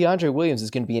 That guy, DeAndre Williams,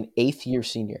 is going to be an 8th-year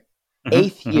senior.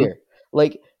 8th year.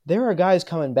 Like, there are guys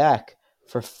coming back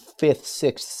for 5th,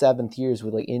 6th, 7th years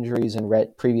with, like, injuries and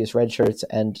previous red shirts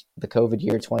and the COVID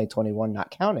year 2021 not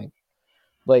counting.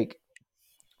 Like,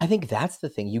 I think that's the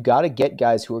thing. You got to get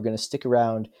guys who are going to stick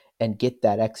around and get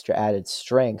that extra added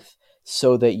strength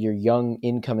so that your young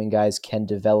incoming guys can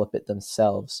develop it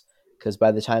themselves. Because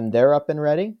by the time they're up and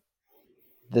ready,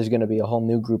 there's going to be a whole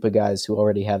new group of guys who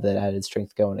already have that added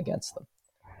strength going against them.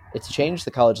 It's changed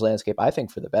the college landscape, I think,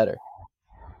 for the better.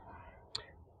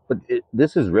 But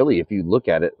this is really, if you look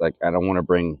at it, like, I don't want to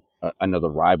bring another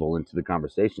rival into the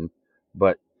conversation,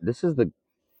 but this is the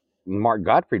Mark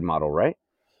Gottfried model, right?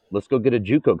 Let's go get a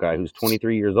JUCO guy who's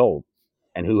 23 years old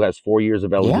and who has 4 years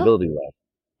of eligibility left,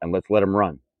 and let's let him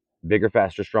run. Bigger,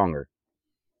 faster, stronger.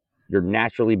 You're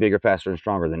naturally bigger, faster, and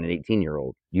stronger than an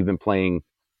 18-year-old. You've been playing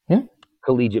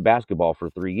collegiate basketball for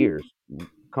 3 years.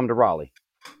 Come to Raleigh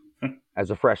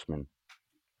as a freshman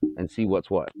and see what's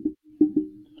what.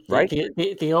 Right?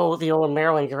 The old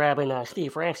Maryland grabbing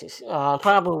Steve Francis.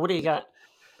 Pablo, what do you got?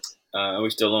 Are we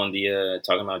still on the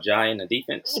talking about Jai and the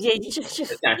defense? Yeah, just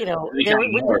We kind of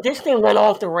more. this thing went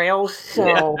off the rails.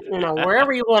 Yeah. So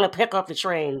wherever you want to pick up the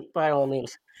train, by all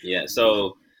means. Yeah.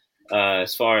 So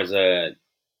as far as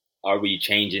are we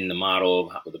changing the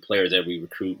model of the players that we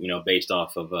recruit? Based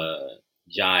off of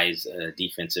Jai's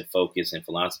defensive focus and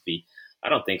philosophy. I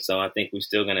don't think so. I think we're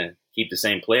still gonna keep the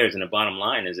same players. And the bottom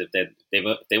line is if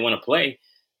they want to play,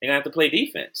 they're gonna have to play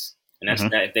defense. And that's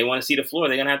that. If they want to see the floor,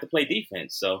 they're gonna have to play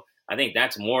defense. So I think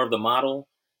that's more of the model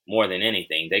more than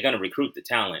anything. They're gonna recruit the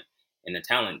talent, and the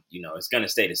talent, it's gonna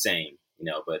stay the same.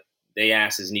 But they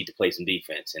asses need to play some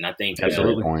defense. And I think That's a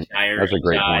great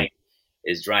point.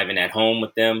 Is driving that home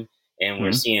with them. And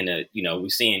we're seeing we're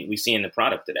seeing the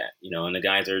product of that, and the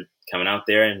guys are coming out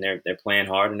there and they're playing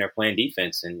hard and they're playing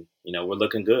defense, and we're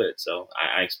looking good. So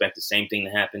I expect the same thing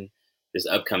to happen this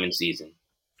upcoming season.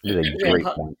 That's a great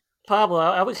point. Pablo,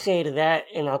 I would say to that,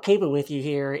 and I'll keep it with you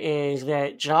here, is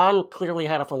that John clearly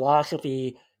had a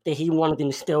philosophy that he wanted to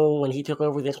instill when he took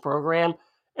over this program,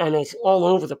 and it's all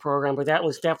over the program, but that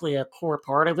was definitely a core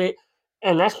part of it,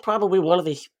 and that's probably one of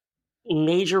the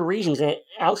major reasons that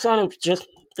outside of just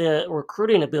the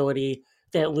recruiting ability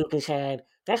that Lucas had,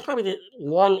 that's probably the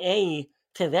 1A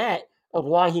to that of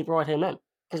why he brought him in.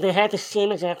 Because they had the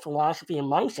same exact philosophy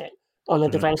and mindset on the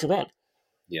defensive end.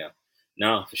 Yeah.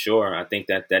 No, for sure. I think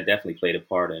that definitely played a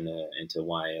part into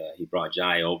why he brought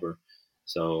Jai over.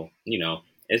 So,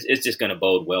 it's just going to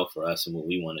bode well for us and what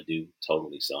we want to do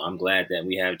totally. So I'm glad that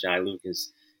we have Jai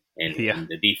Lucas and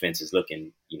the defense is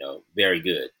looking, very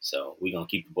good. So we're going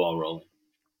to keep the ball rolling.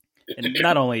 And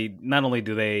not only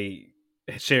do they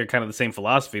share kind of the same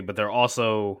philosophy, but they're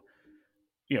also,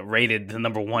 rated the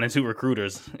number 1 and 2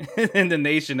 recruiters in the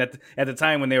nation at the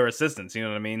time when they were assistants. You know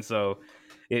what I mean? So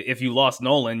if you lost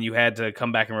Nolan, you had to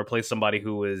come back and replace somebody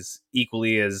who was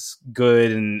equally as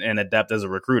good and adept as a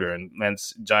recruiter. And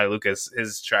that's Jai Lucas.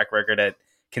 His track record at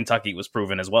Kentucky was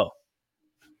proven as well.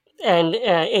 And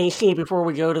AC, before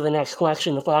we go to the next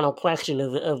question, the final question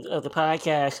of the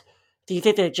podcast, do you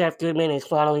think that Jeff Goodman is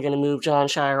finally going to move John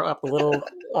Shire up a little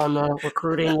on the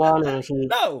recruiting one? Or is he...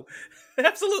 No,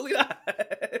 absolutely not.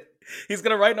 He's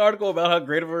going to write an article about how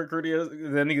great of a recruiter he is,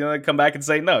 and then he's going to come back and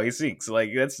say, no, he sinks.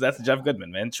 Like, that's Jeff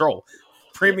Goodman, man. Troll.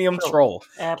 Premium troll.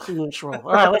 Absolute troll.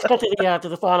 All right, let's get to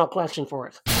the final question for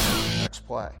us. Let's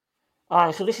play. All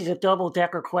right, so this is a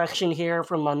double-decker question here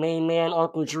from my main man,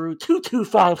 Uncle Drew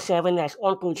 2257. That's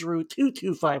Uncle Drew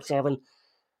 2257.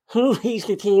 Who leads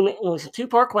the team? Well, it's a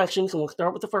two-part question, so we'll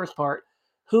start with the first part.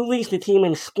 Who leads the team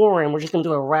in scoring? We're just going to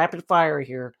do a rapid fire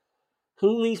here.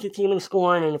 Who leads the team in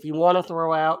scoring? And if you want to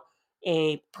throw out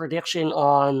a prediction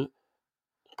on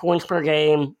points per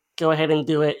game, go ahead and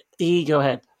do it. D, go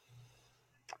ahead.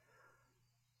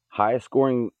 Highest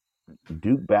scoring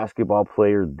Duke basketball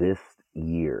player this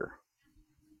year.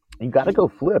 You got to go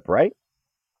Flip, right?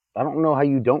 I don't know how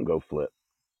you don't go Flip.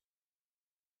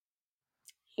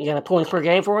 You got a points per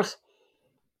game for us?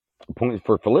 Points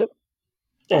for Flip?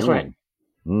 That's right.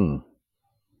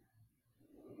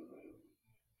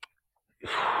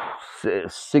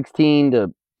 16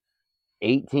 to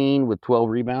 18 with 12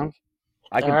 rebounds.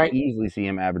 I could easily see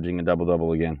him averaging a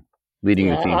double-double again, leading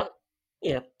the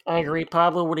team. I agree.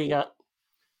 Pablo, what do you got?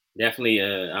 Definitely,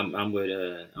 I'm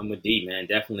with D, man.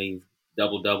 Definitely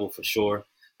double-double for sure.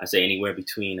 I say anywhere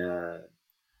between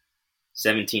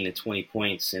 17 to 20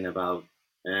 points and about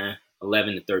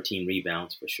 11 to 13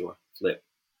 rebounds for sure. Flip.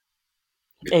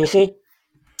 AC?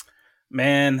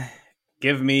 Man,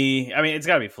 give me... I mean, it's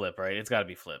got to be Flip, right? It's got to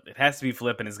be Flip. It has to be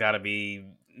Flip, and it's got to be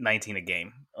 19 a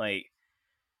game. Like,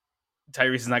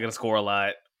 Tyrese is not going to score a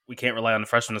lot. We can't rely on the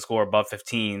freshman to score above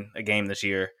 15 a game this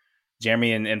year.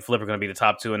 Jeremy and Flip are going to be the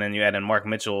top two, and then you add in Mark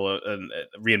Mitchell, a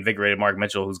reinvigorated Mark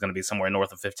Mitchell, who's going to be somewhere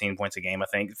north of 15 points a game, I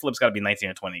think. Flip's got to be 19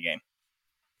 or 20 a game.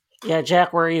 Yeah,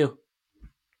 Jack, where are you?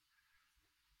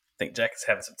 I think Jack is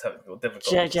having some technical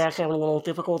difficulties. Jack's having a little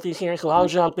difficulties here, so I'll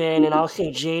jump in and I'll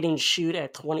say Jaden shoot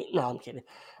at 20. No, I'm kidding.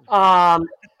 I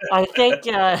think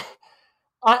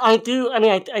I do. I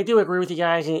mean, I do agree with you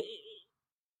guys.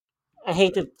 I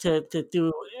hate to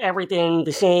do everything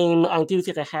the same. I do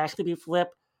think it has to be Flip.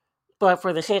 But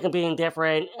for the sake of being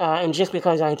different, and just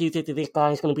because I do think that this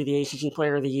guy is going to be the ACC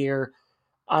Player of the Year,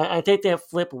 I think that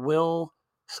Flip will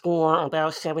score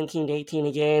about 17 to 18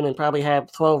 a game and probably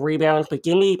have 12 rebounds. But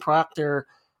give me Proctor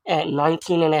at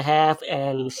 19.5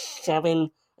 and 7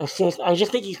 assists. I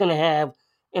just think he's going to have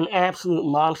an absolute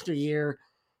monster year.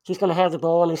 He's going to have the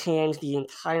ball in his hands the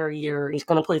entire year. He's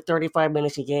going to play 35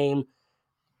 minutes a game.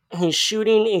 His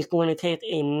shooting is going to take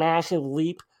a massive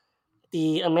leap.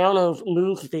 The amount of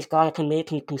moves that this guy can make,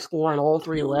 he can score on all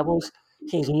three levels.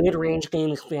 His mid-range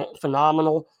game is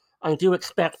phenomenal. I do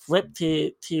expect Flip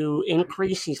to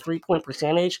increase his 3-point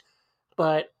percentage,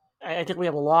 but I think we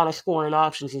have a lot of scoring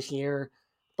options this year.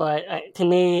 But to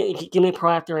me, give me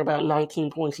Proctor about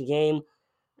 19 points a game.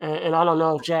 And I don't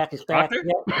know if Jack is back Proctor?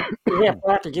 yet. Yeah,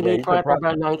 Proctor. Give Yeah, me you said Proctor Proctor.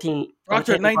 about 19.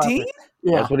 Proctor at 19?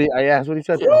 Yeah. That's what he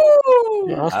said. Yeah. Though.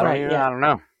 Yeah, that's right. Yeah, I don't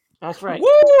know. that's right.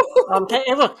 Woo! Hey,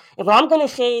 look, if I'm going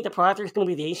to say that Proctor is going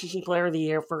to be the ACC Player of the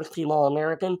Year, first team All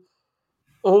American,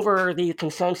 over the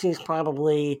consensus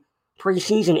probably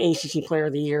preseason ACC Player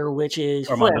of the Year, which is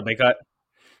Armando Flip. Baycott.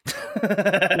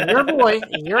 Your boy,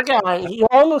 your guy. You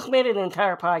almost made an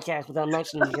entire podcast without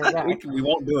mentioning your guy. We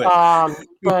won't do it.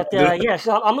 But yeah,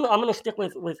 so I'm gonna stick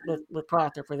with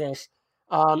Proctor for this.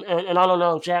 And I don't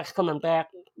know if Jack's coming back.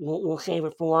 We'll save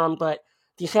it for him. But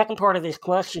the second part of this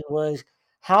question was,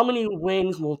 how many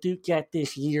wins will Duke get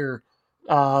this year?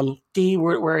 D,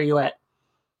 where are you at?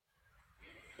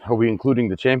 Are we including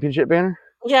the championship banner?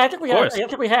 Yeah, I think we Of have. course. I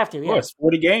think we have to. Of Yeah. course,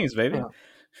 40 games, baby.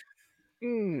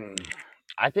 Yeah.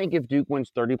 I think if Duke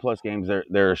wins 30 plus games,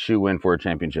 they're a shoe in for a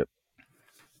championship.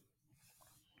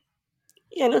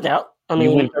 Yeah, no doubt. I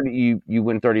mean, you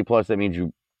win 30 plus. That means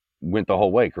you went the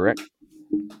whole way, correct?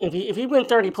 If you win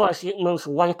 30 plus, you're most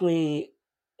likely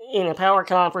in a power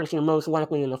conference. You're most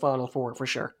likely in the Final Four for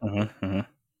sure. Mm-hmm.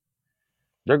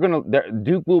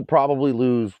 Duke will probably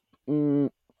lose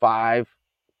 5,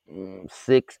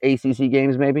 6 ACC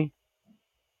games, maybe.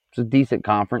 It's a decent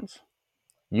conference.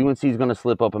 UNC is going to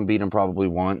slip up and beat them probably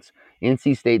once.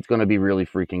 NC State's going to be really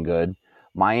freaking good.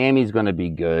 Miami's going to be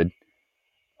good.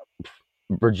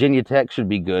 Virginia Tech should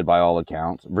be good by all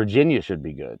accounts. Virginia should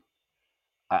be good.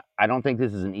 I don't think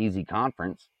this is an easy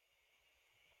conference.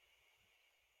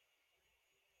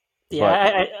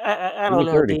 Yeah, I don't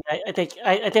know.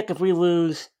 I think if we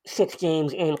lose 6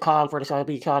 games in conference, I'd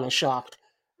be kind of shocked.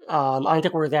 I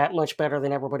think we're that much better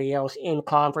than everybody else in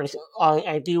conference.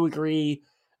 I do agree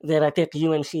that I think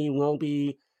UNC will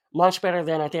be much better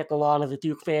than I think a lot of the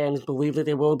Duke fans believe that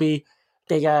they will be.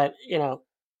 They got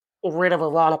rid of a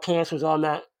lot of cancers on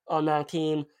that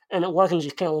team, and it wasn't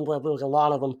just Kellen Webb; it was a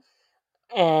lot of them.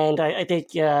 And I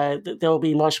think they'll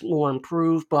be much more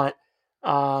improved. But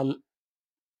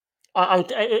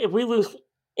if we lose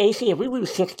if we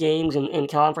lose 6 games in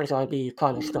conference, I'd be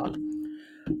kind of stunned.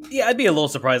 Yeah, I'd be a little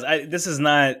surprised. This is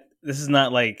not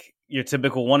like your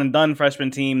typical one and done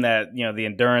freshman team that the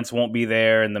endurance won't be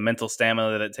there and the mental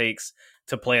stamina that it takes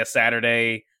to play a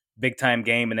Saturday big time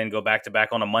game and then go back to back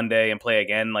on a Monday and play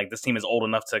again. Like, this team is old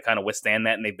enough to kind of withstand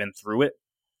that, and they've been through it.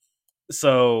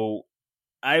 So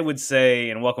I would say,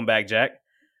 and welcome back, Jack.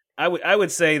 I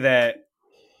would say that,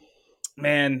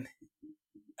 man,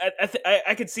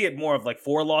 I could see it more of like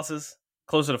 4 losses,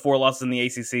 closer to 4 losses in the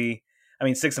ACC. I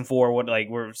mean, 6-4.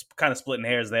 We're kind of splitting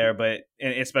hairs there, but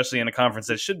especially in a conference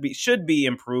that should be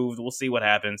improved. We'll see what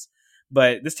happens.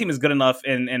 But this team is good enough,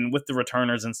 and with the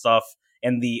returners and stuff,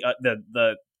 and the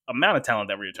amount of talent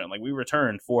that we return, like we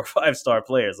returned 4 or 5-star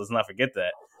players. Let's not forget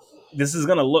that. This is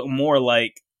going to look more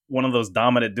like one of those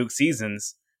dominant Duke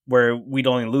seasons where we'd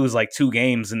only lose like 2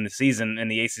 games in the season in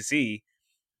the ACC.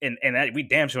 And we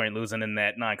damn sure ain't losing in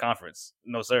that non-conference.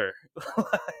 No, sir.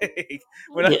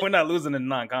 We're not losing in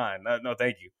non-con. No,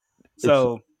 thank you.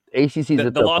 So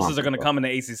the losses are going to come in the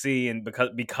ACC, and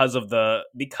because of the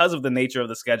nature of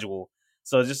the schedule.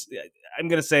 So I'm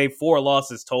going to say 4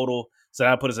 losses total. So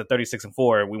that put us at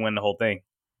 36-4. We win the whole thing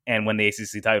and win the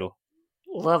ACC title.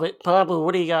 Love it, Pablo.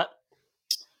 What do you got?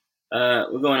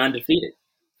 We're going undefeated.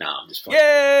 No, I'm just playing.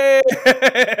 Yay!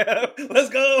 Let's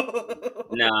go.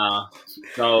 No,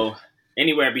 so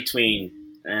anywhere between,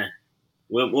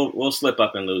 we'll slip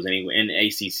up and lose anywhere in the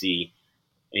ACC,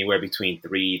 anywhere between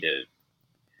 3 to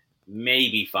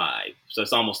maybe 5. So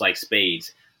it's almost like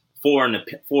spades. 4 in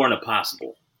the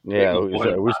possible. Yeah,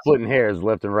 we're splitting hairs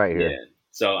left and right here. Yeah.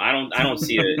 So I don't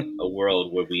see a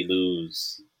world where we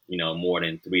lose, more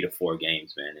than 3 to 4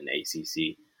 games, man, in the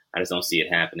ACC. I just don't see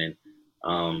it happening.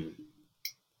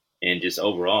 And just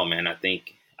overall, man, I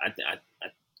think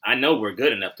I know we're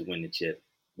good enough to win the chip.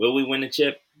 Will we win the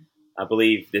chip? I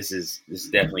believe this is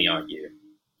definitely our year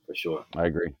for sure. I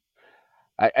agree.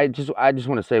 I just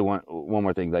want to say one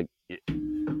more thing. Like,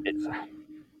 it's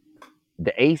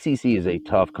the ACC is a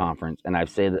tough conference, and I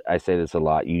say this a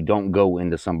lot. You don't go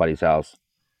into somebody's house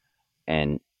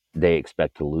and they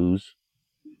expect to lose.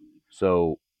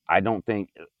 So I don't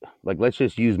think, like, let's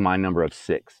just use my number of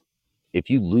 6. If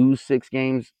you lose 6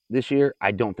 games this year,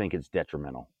 I don't think it's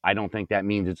detrimental. I don't think that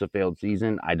means it's a failed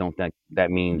season. I don't think that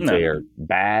means they're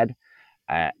bad,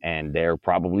 and they're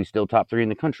probably still top 3 in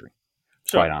the country,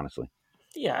 quite honestly.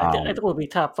 Yeah, I think we'll be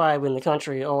top 5 in the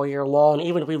country all year long,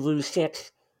 even if we lose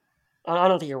 6. I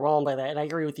don't think you're wrong by that, and I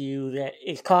agree with you that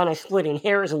it's kind of splitting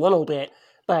hairs a little bit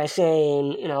by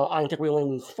saying, I think we only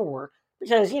lose 4.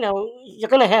 Because, you're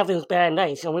going to have those bad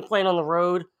nights. And we're playing on the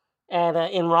road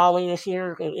in Raleigh this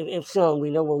year. If so, we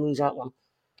know we'll lose that one.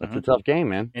 That's a tough game,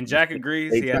 man. And Jack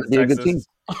agrees. It's He had gonna be a good team.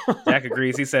 Jack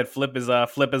agrees. He said Flip is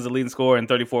the leading scorer in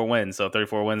 34 wins. So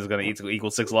 34 wins is going to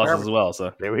equal 6 losses as well.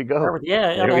 So there we go.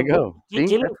 Yeah, there we go. Give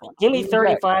me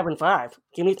 35-5.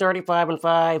 Give me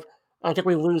 35-5. I think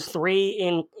we lose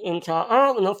 3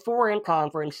 4 in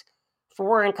conference.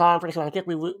 4 in conference, and I think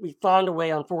we found a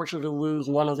way, unfortunately, to lose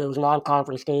one of those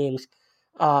non-conference games.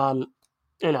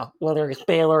 Whether it's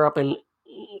Baylor up in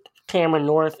Cameron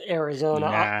North,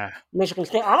 Arizona, Michigan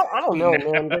State. I don't know,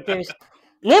 man. But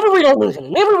never we don't lose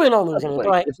any.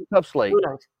 But it's a tough slate.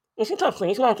 It's a tough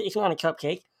slate. It's not a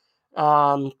cupcake.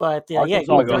 But we're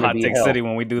gonna go Hot Take City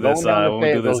when we do this. When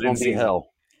we do this in season. Hell.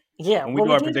 Yeah, when we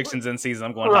do our predictions in season,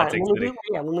 I'm going Hot Take City.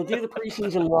 When we do the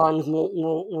preseason ones,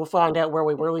 we'll find out where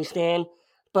we really stand.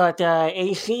 But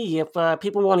AC, if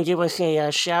people want to give us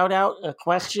a shout out, a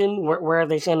question, where are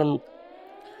they sending?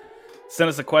 Send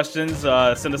us the questions.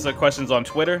 Send us the questions on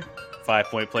Twitter, 5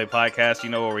 Point Play Podcast.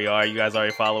 You know where we are. You guys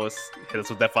already follow us. Hit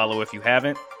us with that follow if you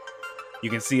haven't.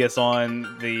 You can see us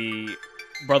on the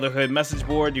Brotherhood message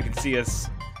board. You can see us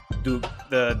do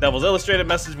the Devil's Illustrated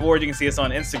message board. You can see us on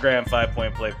Instagram, 5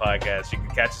 Point Play Podcast. You can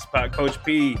catch us, Coach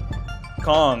P,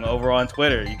 Kong over on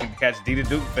Twitter. You can catch D the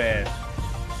Duke fan,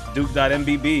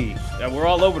 Duke.mbb. We're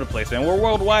all over the place, man. We're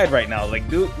worldwide right now. Like,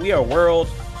 Duke, we are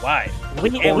worldwide.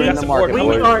 We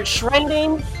are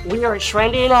trending. We are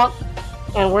trending up,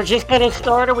 and we're just getting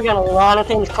started. We got a lot of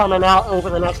things coming out over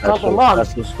the next couple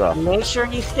months. That's the stuff. Make sure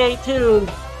you stay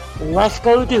tuned. Let's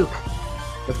go Duke.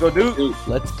 Let's go Duke.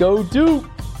 Let's go Duke.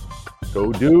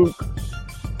 Go Duke.